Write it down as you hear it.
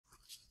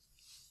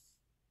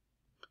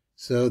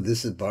So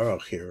this is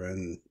Baruch here,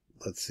 and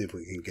let's see if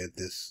we can get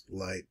this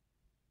light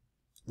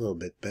a little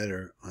bit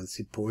better on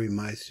SIPUREI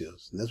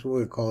MAASIOT. And that's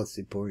what we call it,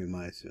 SIPUREI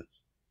MAASIOT,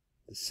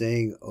 the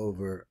saying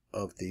over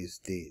of these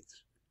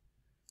deeds.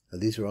 Now,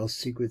 these are all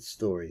secret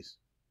stories.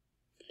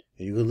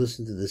 And you can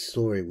listen to this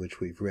story, which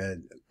we've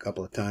read a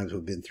couple of times.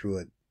 We've been through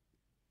it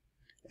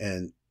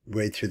and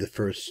read through the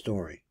first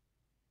story.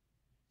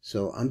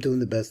 So I'm doing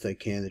the best I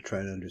can to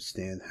try to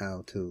understand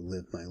how to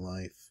live my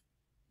life.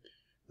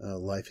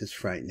 Life is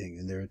frightening,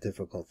 and there are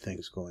difficult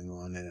things going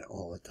on in it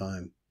all the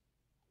time.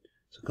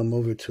 So come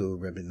over to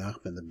Rabbi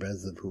NACHMAN, the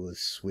BRESLOV, who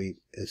is sweet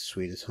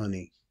as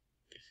honey.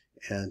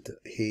 And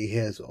he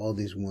has all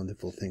these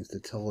wonderful things to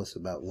tell us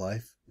about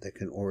life that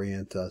can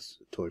orient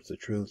us towards the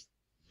truth.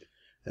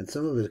 And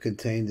some of it is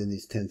contained in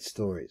these 10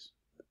 stories.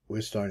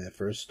 We're starting the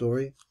first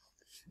story,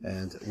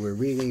 and we're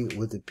reading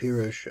with the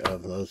Pirush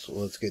of those.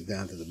 Let's get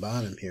down to the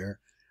bottom here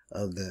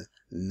of the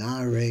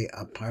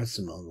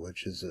NACHMAN,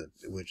 which is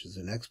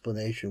an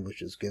explanation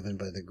which is given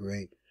by the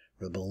great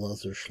Rabbi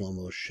Elazar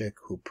Shlomo Schick,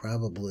 who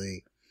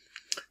probably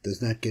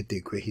does not get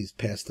the he's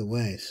passed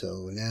away.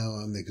 So now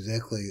I'm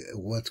exactly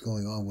what's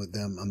going on with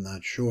them, I'm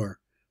not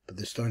sure, but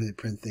they're starting to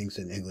print things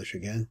in English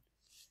again,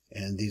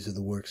 and these are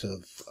the works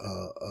of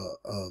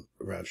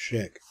Rav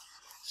Schick.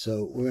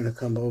 So we're going to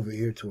come over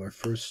here to our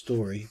first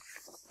story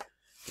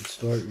and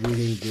start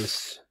reading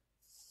this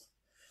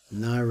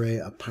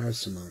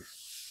NACHMAN.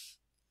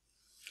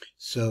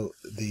 So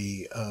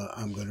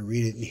I'm going to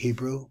read it in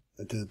Hebrew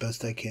and do the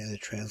best I can to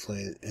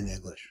translate it in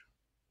English.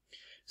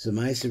 So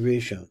Maisa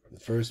Rishon,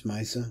 the first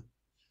Maisa,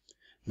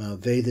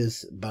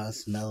 Malvedis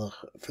Bas Melech,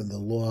 from the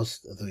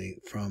lost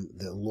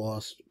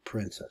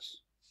princess.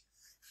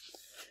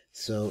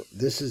 So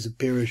this is a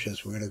Pirush.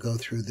 As we're going to go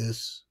through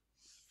this,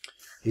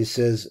 he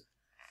says,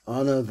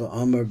 Ana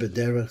v'amar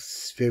b'derech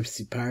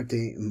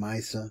siparti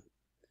Maisa.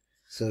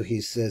 So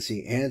he says,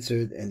 he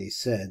answered and he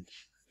said,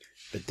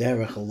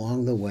 b'derech,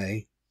 along the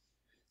way,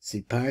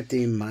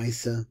 siparti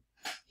Maisa,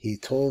 he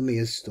told me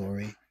a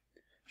story.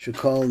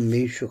 Shekol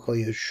mi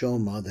shekol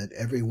yeshoma, that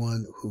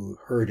everyone who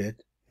heard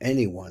it,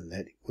 anyone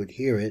that would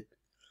hear it,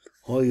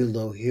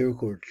 hoyulo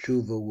hirkur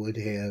tshuva, would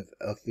have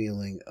a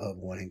feeling of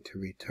wanting to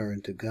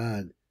return to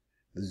God.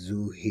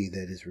 V'zuhi,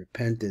 that is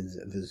repentance.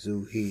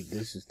 V'zuhi,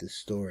 this is the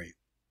story.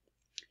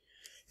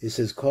 He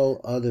says, Kol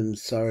adam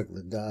sarak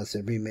l'das,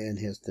 every man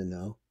has to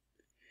know.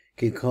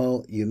 Ki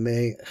kol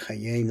yumei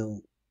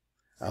chayenu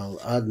al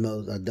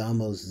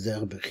adamos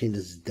zer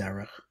bechinas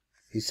derech.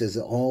 He says,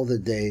 all the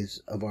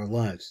days of our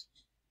lives,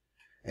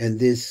 and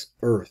this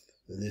earth,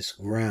 this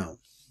ground,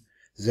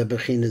 zer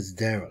bechinas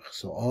derech.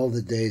 So all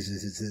the days,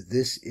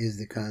 this is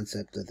the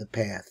concept of the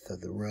path,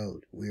 of the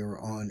road. We are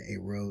on a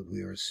road.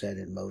 We are set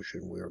in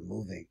motion. We are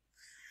moving.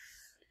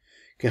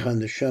 Kechan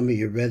neshama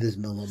yered is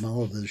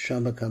melamala, the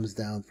neshama comes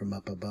down from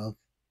up above.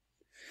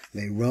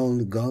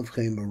 Meiron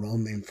govchem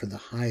aromim, for the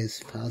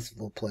highest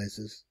possible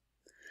places.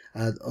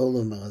 Ad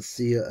olam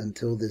ha'asiyah,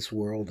 until this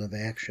world of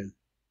action.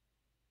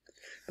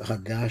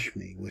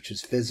 V'hagashmi, which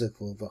is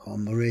physical,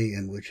 v'hamari,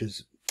 and which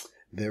is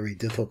very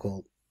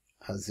difficult.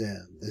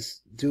 Hazeh,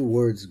 this two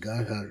words,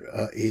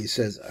 he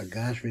says,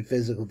 agashmi,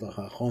 physical,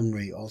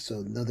 v'hachomri,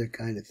 also another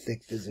kind of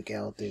thick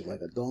physicality,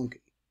 like a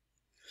donkey.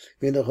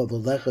 And that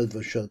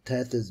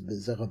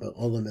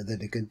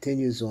it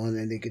continues on,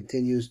 and it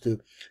continues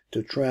to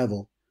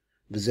travel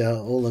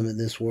in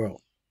this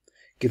world.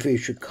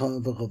 Because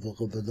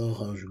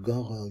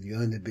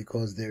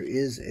there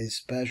is a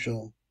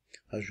special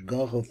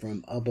hashgacha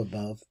from up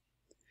above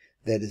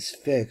that is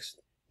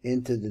fixed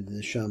into the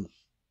neshama.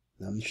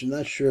 Now, I'm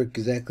not sure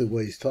exactly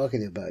what he's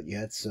talking about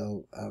yet,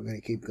 so I'm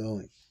going to keep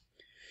going.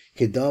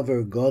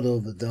 Kedavar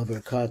godol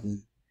v'davar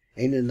katan.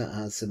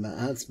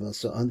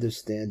 So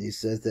understand, he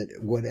says,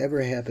 that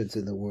whatever happens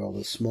in the world,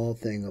 a small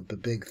thing or a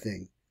big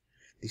thing,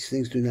 these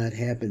things do not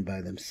happen by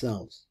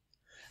themselves.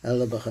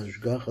 Only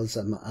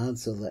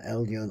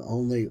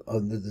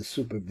under the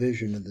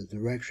supervision of the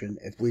direction,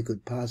 if we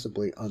could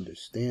possibly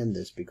understand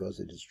this,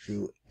 because it is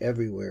true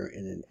everywhere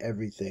and in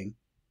everything,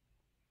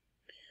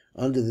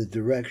 under the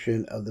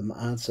direction of the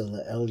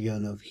Ma'atzah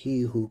Elyon, of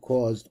he who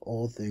caused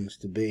all things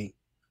to be.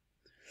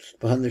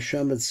 And it's the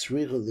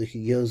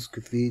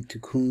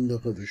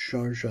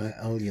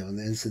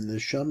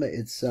neshama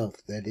itself,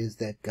 that is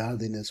that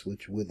godliness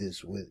which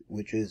is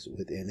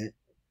within it,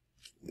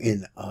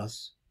 in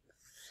us.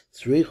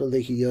 It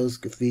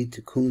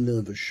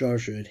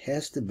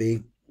has to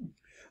be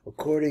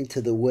according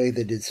to the way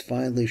that it's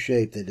finely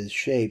shaped. It is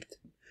shaped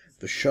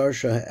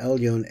v'sharsha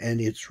elyon, and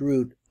its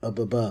root up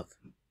above.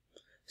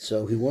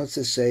 So he wants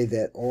to say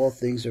that all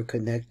things are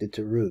connected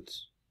to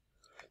roots.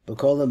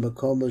 Only in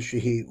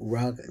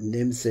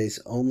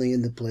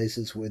the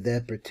places where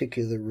that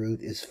particular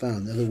root is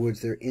found. In other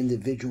words, they're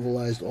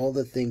individualized, all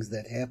the things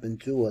that happen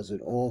to us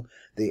and all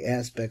the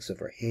aspects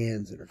of our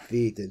hands and our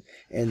feet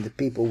and the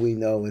people we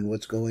know and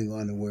what's going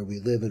on and where we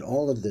live, and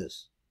all of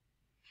this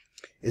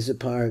is a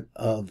part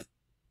of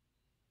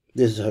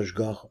this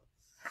hashgacha.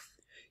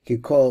 He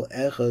called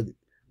echad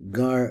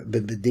gar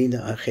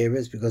bebedina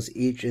acheres, because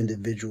each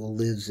individual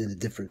lives in a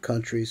different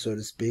country, so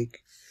to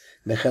speak.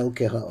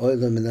 Mechelke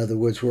ha'olam, in other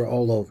words, we're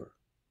all over.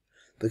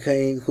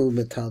 B'kein hu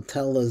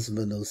metaltelas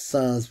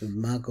v'nosaz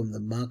v'makom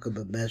l'makom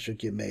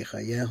b'meshek yemei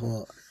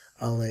chayeho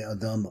ale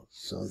adamos.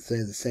 So say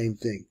the same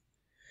thing.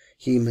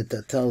 He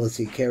metatelas,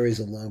 he carries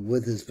along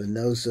with us,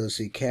 v'nosos,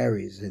 he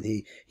carries, and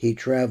he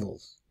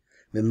travels.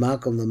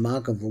 V'makom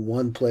l'makom, from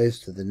one place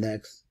to the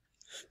next.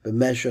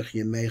 B'meshech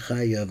yemei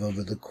chayev,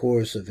 over the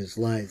course of his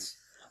lives.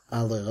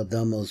 Ale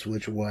adamos,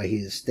 which why he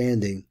is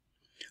standing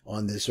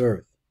on this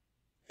earth.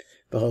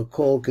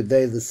 B'hakol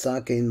kadei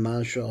l'sakin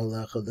masha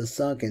alacha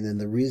l'sakin, and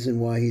the reason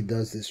why he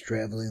does this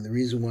traveling, the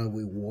reason why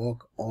we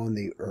walk on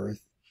the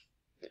earth,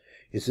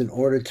 is in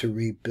order to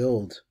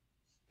rebuild.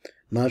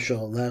 Masha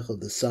alacha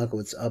l'sakin,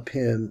 it's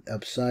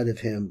upside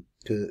of him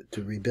to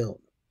rebuild.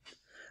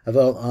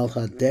 Aval al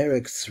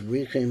haderek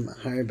tzrichim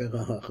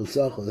harbecha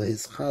hachazachos,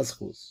 his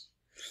chazchus.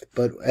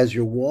 But as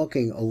you're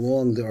walking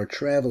along or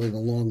traveling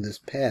along this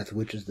path,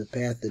 which is the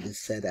path that is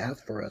set out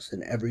for us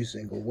in every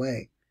single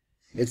way,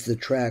 it's the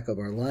track of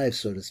our lives,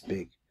 so to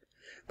speak.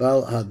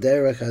 But you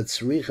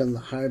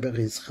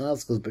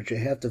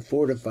have to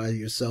fortify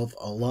yourself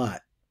a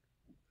lot.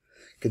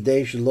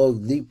 Unless you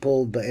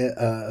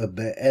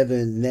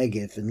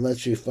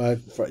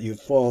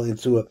fall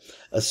into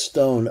a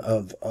stone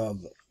of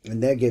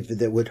negev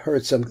that would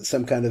hurt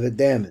some kind of a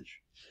damage.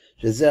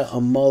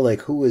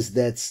 Amalek, who is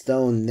that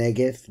stone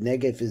negev?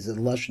 Negev is a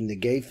lashon,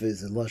 negev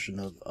is a lashon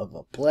of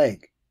a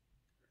plague.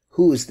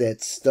 Who is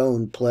that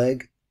stone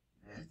plague?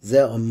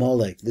 Zeh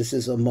Amalek. This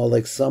is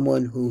Amalek,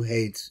 someone who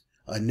hates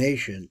a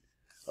nation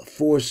of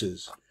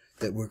forces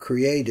that were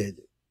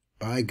created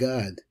by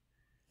God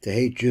to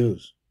hate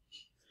Jews.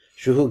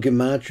 Shuhu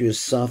Gematria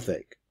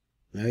Safek.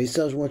 Now he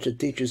wants to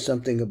teach you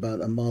something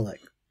about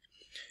Amalek.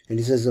 And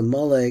he says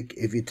Amalek,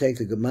 if you take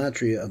the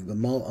Gematria of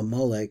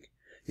Amalek,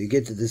 you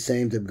get to the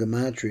same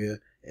Gematria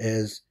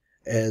as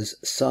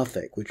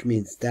Safek, which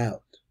means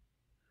doubt.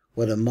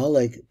 What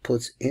Amalek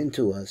puts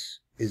into us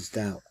is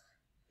doubt.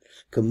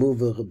 Like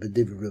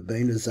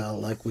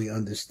we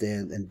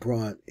understand and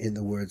brought in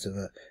the words of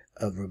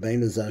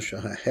Rabbeinu Zal,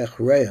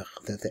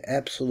 that the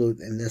absolute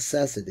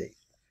necessity,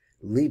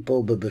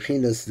 lipo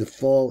bebechinas, to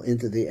fall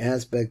into the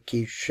aspect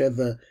ki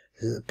sheva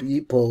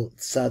people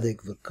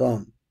tzaddik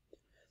v'kom.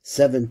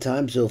 7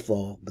 times he'll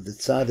fall, but the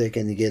tzaddik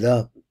and you get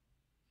up.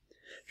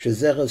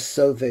 Shezerah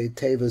sove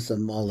tevas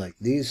Amalek.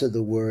 These are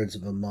the words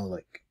of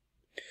Amalek.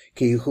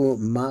 Ki hu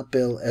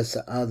mapel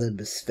esa adam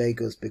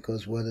besfekos,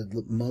 because what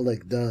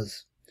Amalek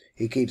does,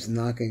 he keeps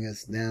knocking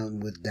us down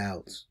with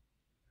doubts.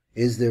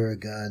 Is there a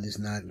God? Is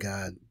not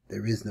God?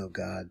 There is no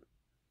God.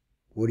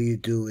 What are you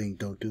doing?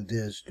 Don't do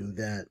this, do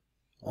that.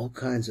 All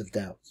kinds of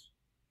doubts.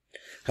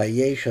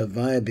 Hayesh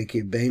havaya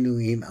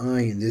b'kibenu im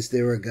ayin. Is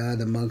there a God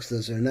amongst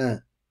us or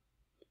not?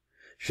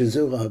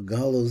 Shazur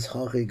hagalos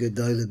hachi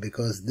gedolah,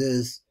 because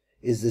this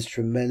is this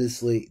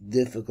tremendously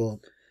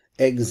difficult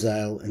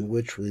exile in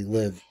which we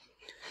live.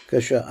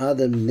 Kasha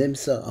Adam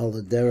nimsa al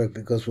derek,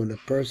 because when a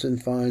person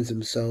finds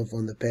himself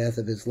on the path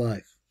of his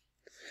life,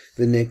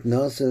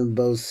 v'niknasim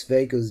bo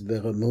svekos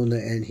beramuna,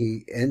 and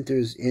he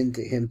enters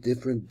into him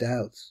different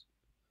doubts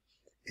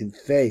in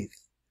faith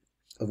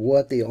of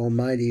what the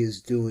Almighty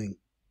is doing.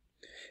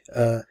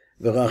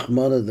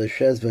 V'rachmana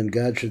l'shezvan,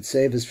 God should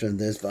save us from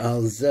this.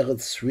 V'al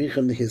zeret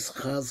srichem his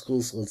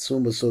chazchus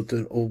l'tzuma, so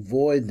to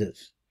avoid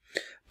this, a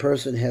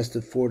person has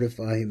to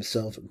fortify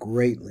himself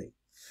greatly.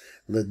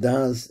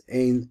 L'daz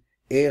ein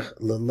how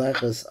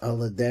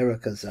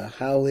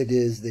it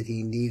is that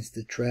he needs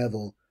to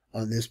travel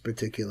on this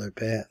particular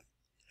path.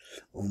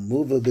 And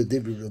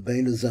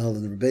Rabbeinu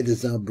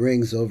Zal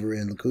brings over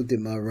in Likutei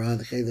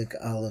Moharan Chelik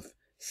Aleph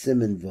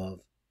Siman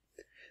Vav,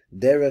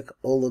 Derek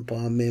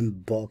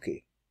Olapamim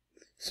Boki.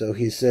 So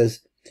he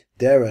says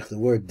Derech, the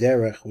word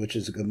Derech, which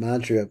is a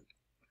gematria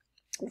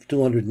of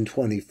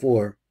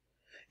 224,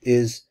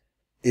 is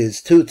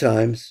 2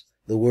 times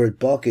the word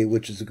Boki,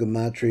 which is a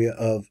gematria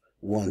of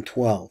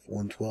 112.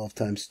 112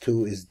 times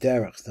 2 is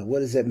derech. Now,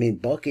 what does that mean?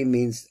 Baki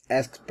means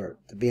expert,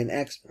 to be an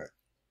expert.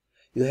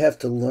 You have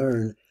to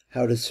learn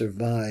how to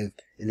survive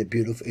in a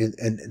beautiful,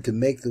 and to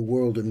make the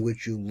world in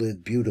which you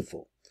live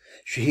beautiful.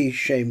 Shehi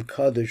shem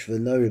kadosh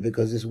v'nori,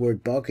 because this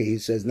word baki, he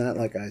says, not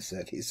like I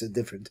said. He said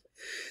different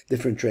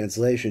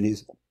translation.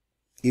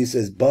 He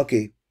says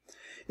baki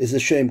is a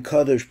shem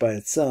kadosh by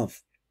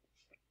itself.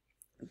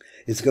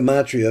 It's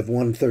gematria of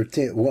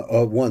 113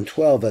 or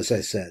 112, as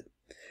I said.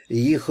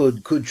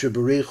 Yichud Kudsha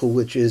Barichu,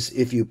 which is,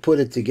 if you put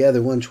it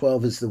together,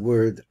 112 is the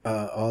word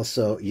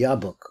also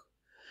Yabuk.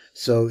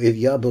 So if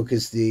Yabuk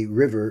is the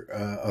river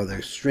or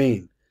the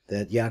stream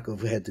that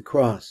Yaakov had to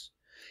cross,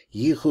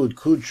 Yichud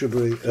Kudsha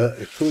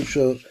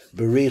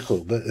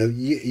Barichu, but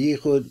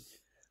Yichud,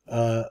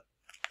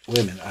 wait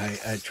a minute,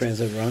 I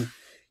translated wrong.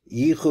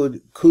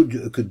 Yichud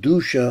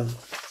Kedusha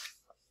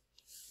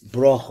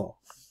Brocho.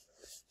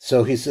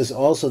 So he says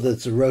also that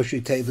it's a Roshi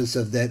Tevis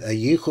of that, a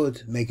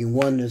Yichud, making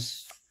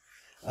oneness,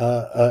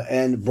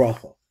 and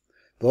bracha.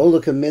 And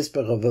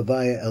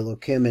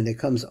it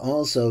comes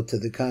also to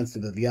the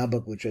concept of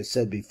Yabak, which I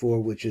said before,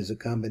 which is a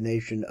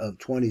combination of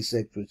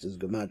 26, which is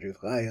Gematria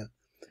Chaya,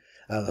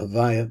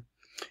 Havaya,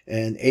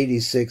 and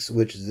 86,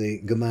 which is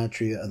the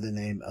Gematria of the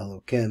name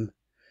Elokim.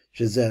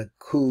 Shazet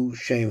Ku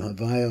Shem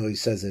Havaya, he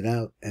says it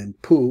out, and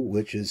Pu,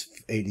 which is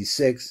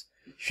 86,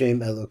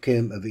 Shem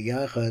Elokim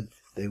Aviyachad,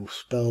 they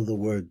spell the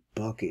word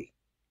Baki.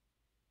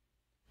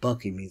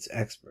 Baki means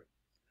expert.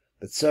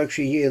 But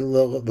Sarkshi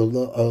lo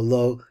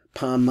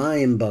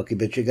Pamayim Baki,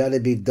 but you gotta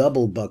be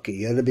double Baki.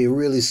 You gotta be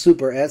really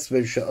super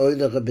expert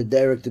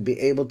to be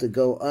able to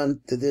go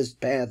on to this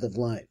path of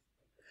life.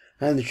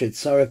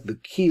 Sarak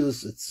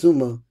Bekius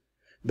Atsuma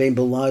Ben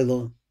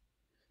Belaylo.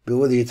 But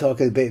whether you're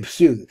talking about,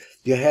 you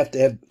have to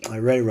have, I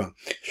read it wrong.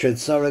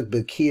 Sarak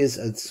Bekius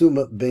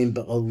Atsuma Ben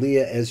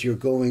Be'aliyah, as you're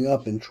going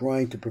up and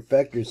trying to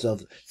perfect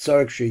yourself.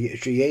 Sarak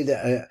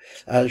Sheyeda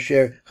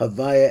Asher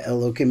Havaya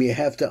Elokim. You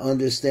have to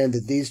understand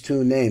that these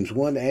two names,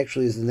 one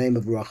actually is the name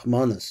of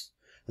Rachmanas.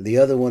 The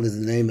other one is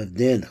the name of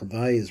Din.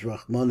 Havaya is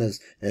Rachmanas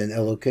and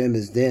Elokim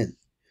is Din.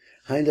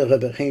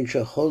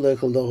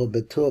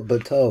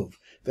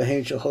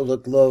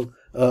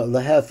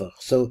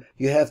 So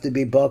you have to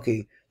be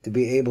Baki to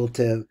be able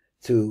to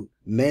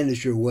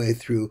manage your way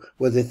through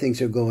whether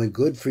things are going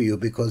good for you,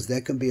 because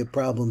that can be a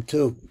problem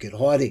too. Get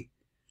haughty.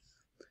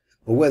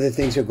 Or whether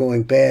things are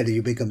going bad and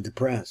you become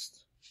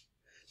depressed.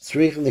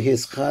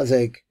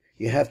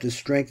 You have to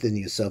strengthen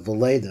yourself.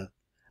 That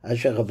is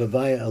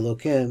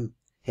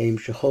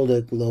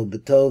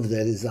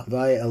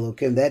Havaya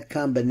Elokim. That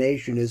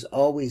combination is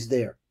always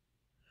there.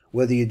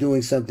 Whether you're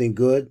doing something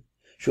good,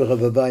 which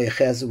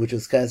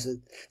is chesed,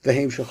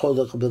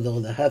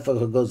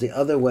 goes the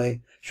other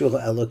way,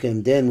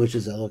 Elokim din, which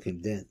is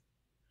Elokim din.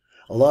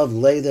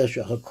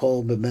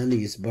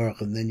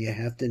 And then you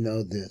have to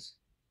know this,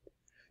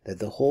 that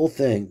the whole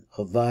thing,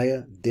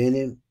 Havaya,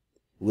 dinim,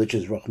 which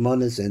is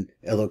Rachmanis, and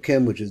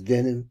Elokim, which is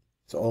dinim,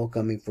 it's all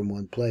coming from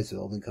one place. It's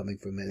all been coming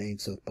from an Ein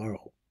Sof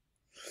Baruch Hu.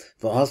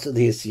 For also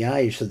the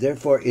Yisyayish, so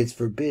therefore it's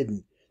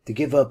forbidden to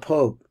give up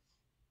hope.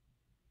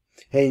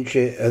 The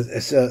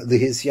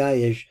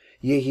Yisyayish,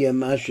 Yihya,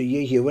 Masha,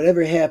 Yihya,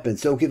 whatever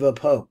happens, don't give up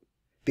hope,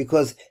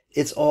 because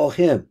it's all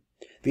him.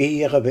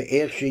 Whatever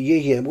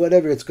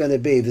it's going to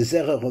be. And this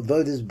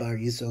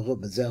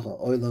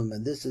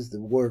is the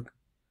work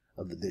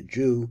of the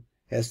Jew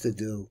has to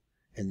do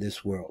in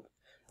this world.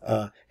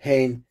 The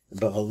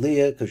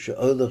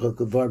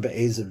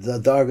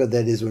darga,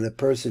 that is when a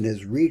person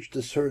has reached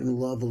a certain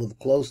level of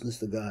closeness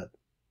to God.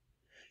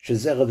 So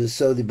this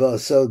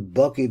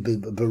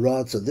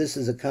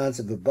is a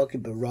concept of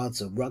Baki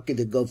Baratza, Raki,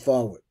 to go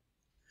forward,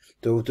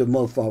 to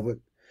move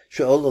forward.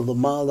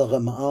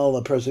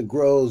 A person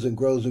grows and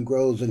grows and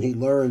grows, and he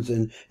learns,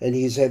 and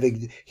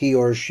he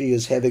or she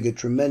is having a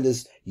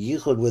tremendous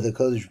yichud with the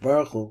Kodesh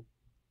Baruch Hu.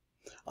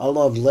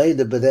 Allah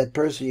later, but that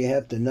person, you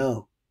have to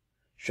know,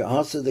 you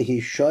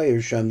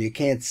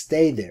can't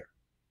stay there.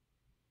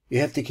 You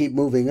have to keep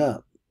moving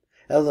up.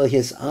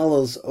 His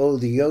alos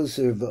od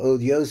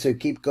yoser,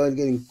 keep going,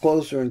 getting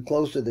closer and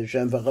closer to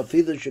Shem. And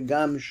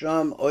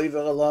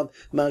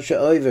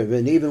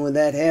even when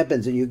that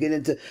happens and you get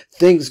into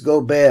things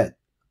go bad,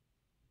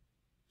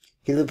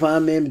 because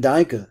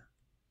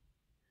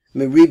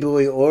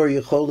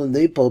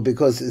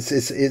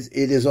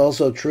it is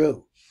also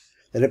true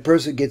that a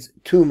person gets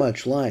too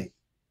much light,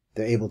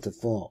 they're able to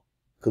fall.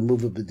 The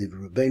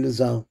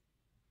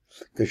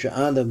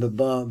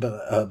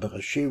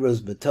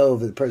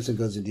person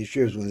goes into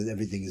Yeshiras when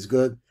everything is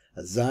good.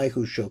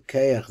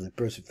 The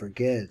person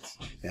forgets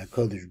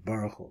Kodesh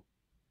Baruch Hu.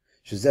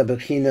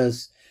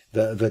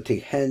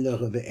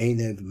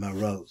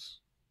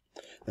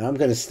 Now I'm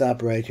going to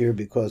stop right here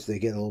because they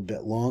get a little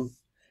bit long.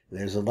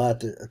 There's a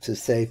lot to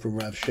say from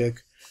Rav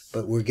Schick,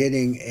 but we're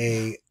getting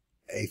a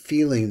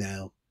feeling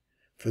now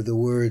for the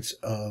words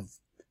of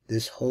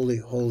this holy,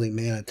 holy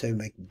man. I tell you,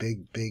 make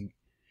big.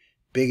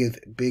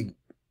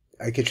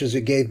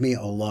 It gave me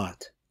a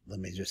lot. Let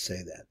me just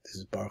say that. This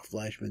is Baruch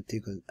Fleischman,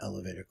 Tikkun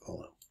Elevator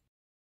Kolo.